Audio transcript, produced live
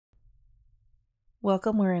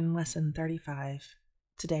Welcome, we're in lesson 35.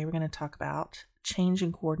 Today we're going to talk about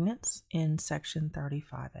changing coordinates in section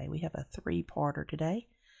 35A. We have a three-parter today.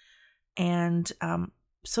 And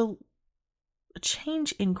so a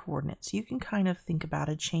change in coordinates, you can kind of think about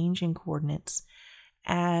a change in coordinates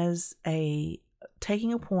as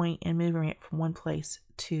taking a point and moving it from one place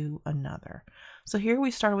to another. So here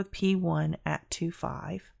we started with P1 at 2,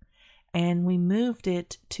 5. And we moved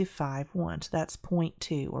it to 5, 1. So that's point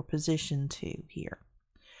 2 or position 2 here.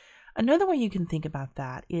 Another way you can think about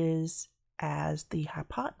that is as the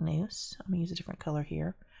hypotenuse, I'm going to use a different color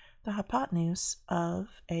here, the hypotenuse of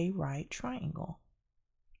a right triangle.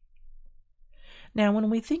 Now when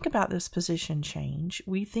we think about this position change,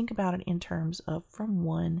 we think about it in terms of from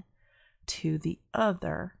one to the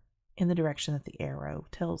other in the direction that the arrow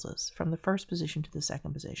tells us, from the first position to the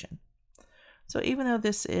second position. So even though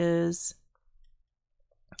this is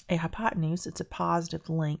a hypotenuse, it's a positive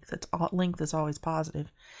length. Length is always positive.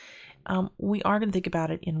 We are going to think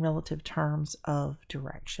about it in relative terms of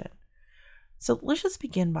direction. So let's just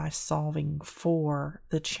begin by solving for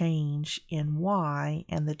the change in y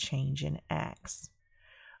and the change in x,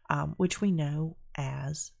 which we know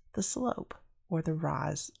as the slope or the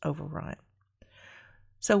rise over run.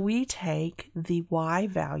 So we take the y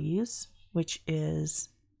values, which is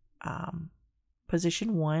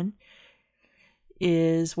position 1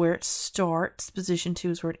 is where it starts, position 2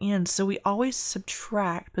 is where it ends. So we always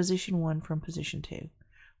subtract position 1 from position 2.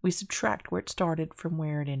 We subtract where it started from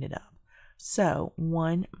where it ended up. So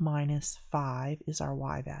 1 minus 5 is our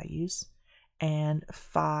y values, and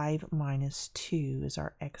 5 minus 2 is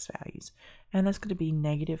our x values. And that's going to be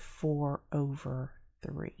negative 4 over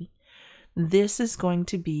 3. This is going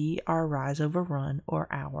to be our rise over run or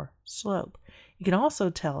our slope. You can also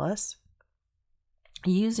tell us,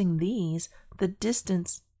 using these, the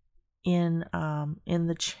distance in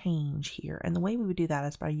the change here. And the way we would do that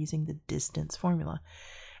is by using the distance formula.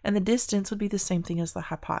 And the distance would be the same thing as the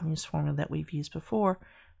hypotenuse formula that we've used before.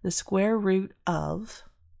 The square root of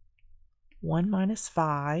 1 minus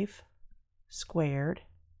 5 squared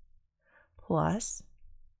plus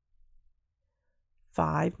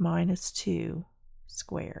 5 minus 2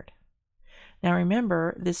 squared. Now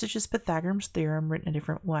remember, this is just Pythagoras' theorem written a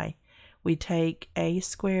different way. We take a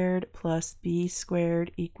squared plus b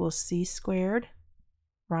squared equals c squared,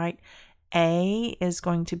 right? A is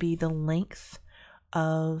going to be the length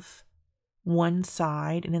of one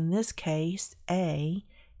side, and in this case, A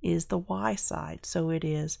is the y side. So it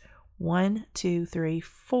is 1, 2, 3,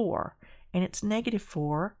 4, and it's negative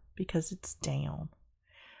 4 because it's down.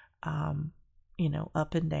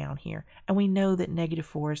 Up and down here. And we know that negative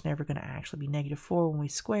 4 is never going to actually be negative 4 when we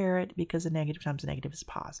square it, because a negative times a negative is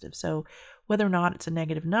positive. So whether or not it's a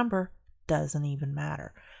negative number doesn't even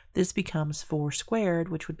matter. This becomes 4 squared,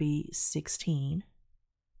 which would be 16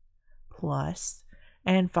 plus,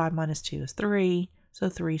 and 5 minus 2 is 3, so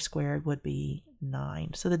 3 squared would be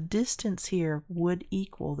 9. So the distance here would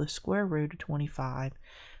equal the square root of 25.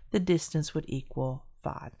 The distance would equal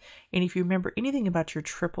 5. And if you remember anything about your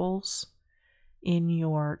triples in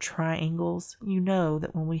your triangles, you know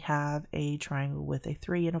that when we have a triangle with a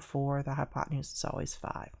 3 and a 4, the hypotenuse is always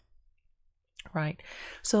 5, right?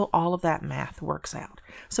 So all of that math works out.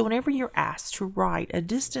 So whenever you're asked to write a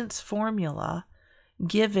distance formula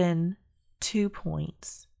given 2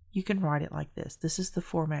 points, you can write it like this. This is the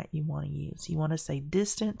format you want to use. You want to say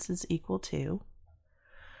distance is equal to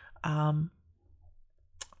y1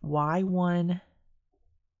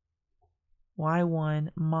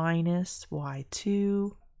 minus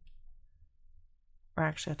y2, or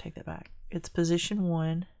actually I'll take that back. It's position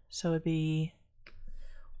 1, so it'd be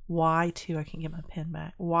y2, I can't get my pen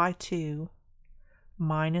back, y2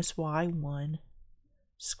 minus y1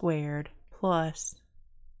 squared plus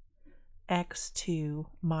x2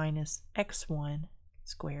 minus x1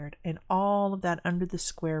 squared, and all of that under the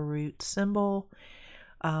square root symbol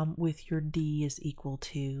with your d is equal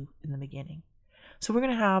to in the beginning. So we're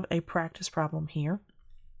going to have a practice problem here,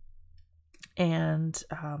 and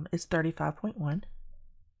it's 35.1. Let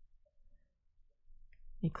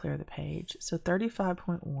me clear the page. So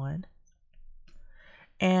 35.1,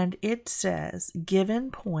 and it says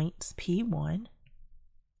given points P1,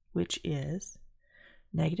 which is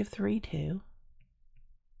negative 3, 2,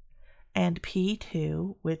 and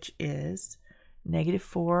P2, which is negative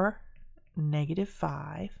 4, negative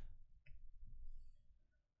 5.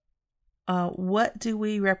 What do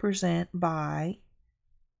we represent by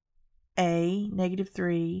a, negative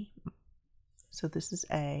 3, so this is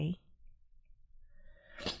a,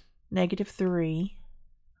 negative 3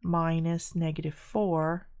 minus negative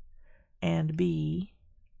 4, and b,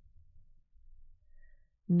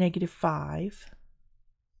 negative 5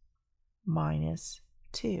 minus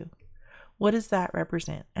 2. What does that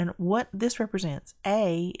represent? And what this represents,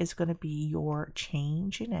 A is going to be your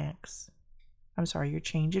change in X. I'm sorry, your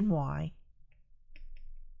change in Y.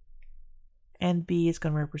 And B is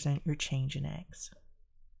going to represent your change in X.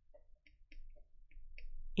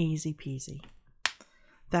 Easy peasy.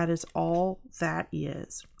 That is all that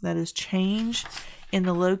is. That is change in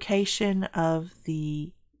the location of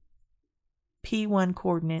the P1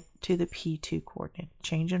 coordinate to the P2 coordinate.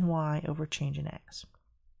 Change in Y over change in X.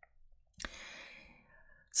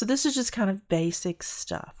 So this is just kind of basic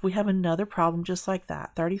stuff. We have another problem just like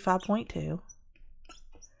that, 35.2.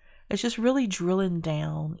 It's just really drilling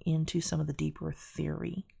down into some of the deeper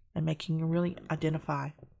theory and making you really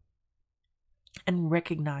identify and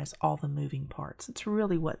recognize all the moving parts. It's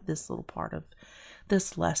really what this little part of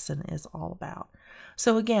this lesson is all about.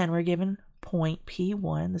 So again, we're given point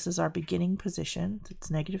P1. This is our beginning position. It's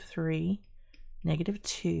 -3,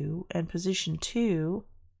 -2, and position 2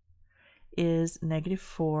 is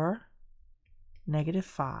 -4,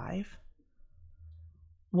 -5.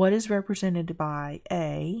 What is represented by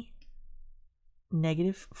A?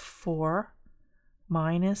 -4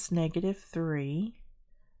 minus -3,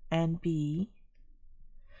 and B,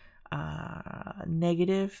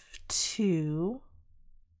 -2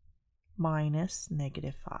 minus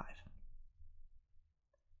 -5.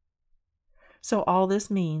 So all this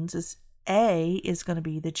means is A is going to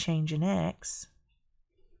be the change in X,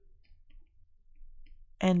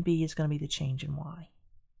 and B is going to be the change in Y.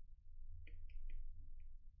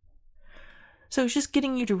 So it's just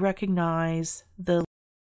getting you to recognize the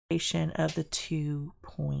location of the 2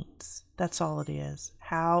 points. That's all it is.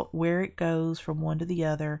 Where it goes from one to the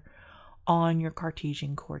other on your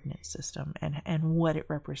Cartesian coordinate system and what it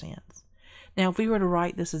represents. Now, if we were to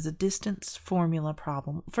write this as a distance formula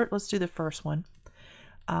problem, let's do the first one.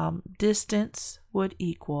 Distance would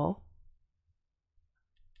equal,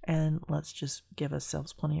 and let's just give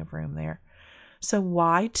ourselves plenty of room there. So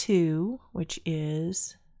y2, which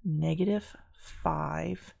is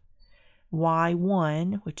 -5,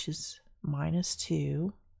 y1, which is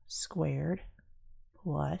 -2 squared,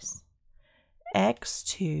 plus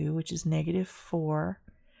x2, which is -4,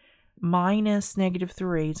 minus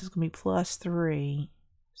 -3, so it's going to be +3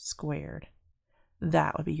 squared.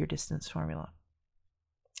 That would be your distance formula.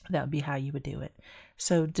 That would be how you would do it.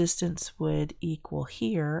 So distance would equal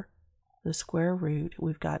here, the square root,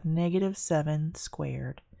 we've got -7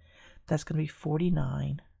 squared. That's going to be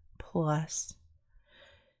 49 plus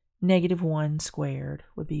 -1 squared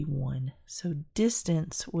would be 1. So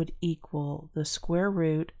distance would equal the square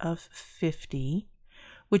root of 50,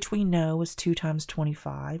 which we know is 2 times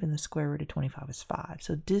 25, and the square root of 25 is 5.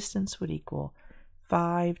 So distance would equal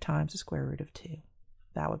 5 times the square root of 2.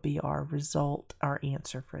 That would be our result, our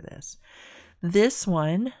answer for this. This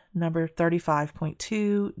one, number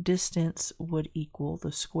 35.2, distance would equal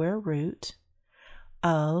the square root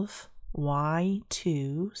of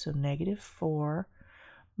y2, so -4,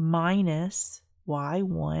 minus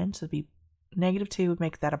y1, so it'd be -2 would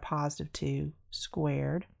make that a +2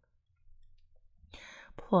 squared,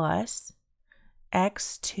 plus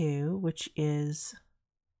x2, which is,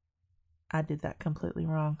 I did that completely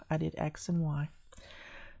wrong. I did x and y.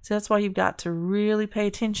 So that's why you've got to really pay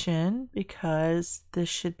attention, because this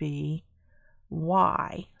should be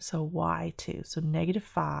y. So y2. So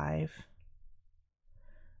 -5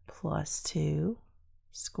 plus 2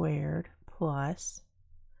 squared plus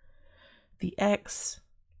the x,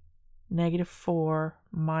 -4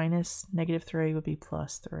 minus -3 would be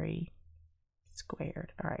 +3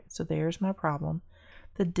 squared. All right, so there's my problem.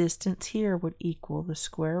 The distance here would equal the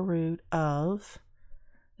square root of,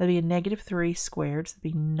 that'd be a -3 squared, so it'd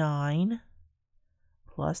be 9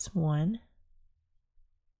 plus 1.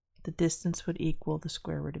 The distance would equal the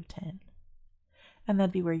square root of 10. And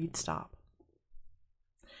that'd be where you'd stop.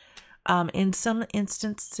 In some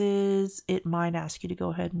instances, it might ask you to go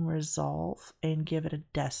ahead and resolve and give it a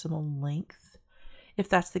decimal length. If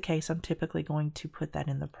that's the case, I'm typically going to put that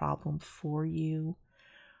in the problem for you.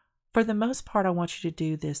 For the most part, I want you to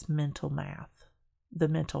do this mental math, the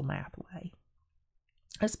mental math way,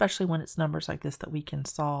 especially when it's numbers like this that we can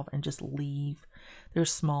solve and just leave. They're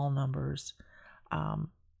small numbers.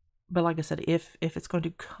 But like I said, if it's going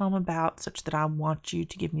to come about such that I want you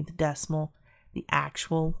to give me the decimal, the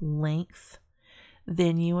actual length,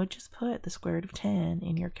 then you would just put the square root of 10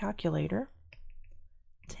 in your calculator.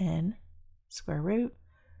 10 square root.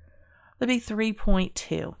 That'd be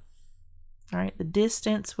 3.2. All right, the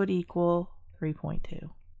distance would equal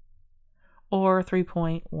 3.2 or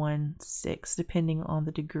 3.16, depending on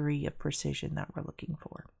the degree of precision that we're looking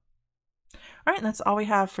for. All right, and that's all we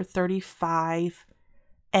have for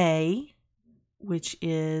 35A. which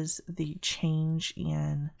is the change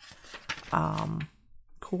in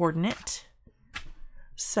coordinate.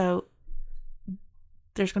 So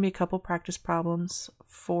there's going to be a couple practice problems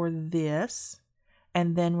for this,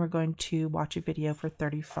 and then we're going to watch a video for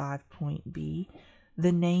 35.B,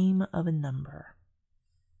 the name of a number.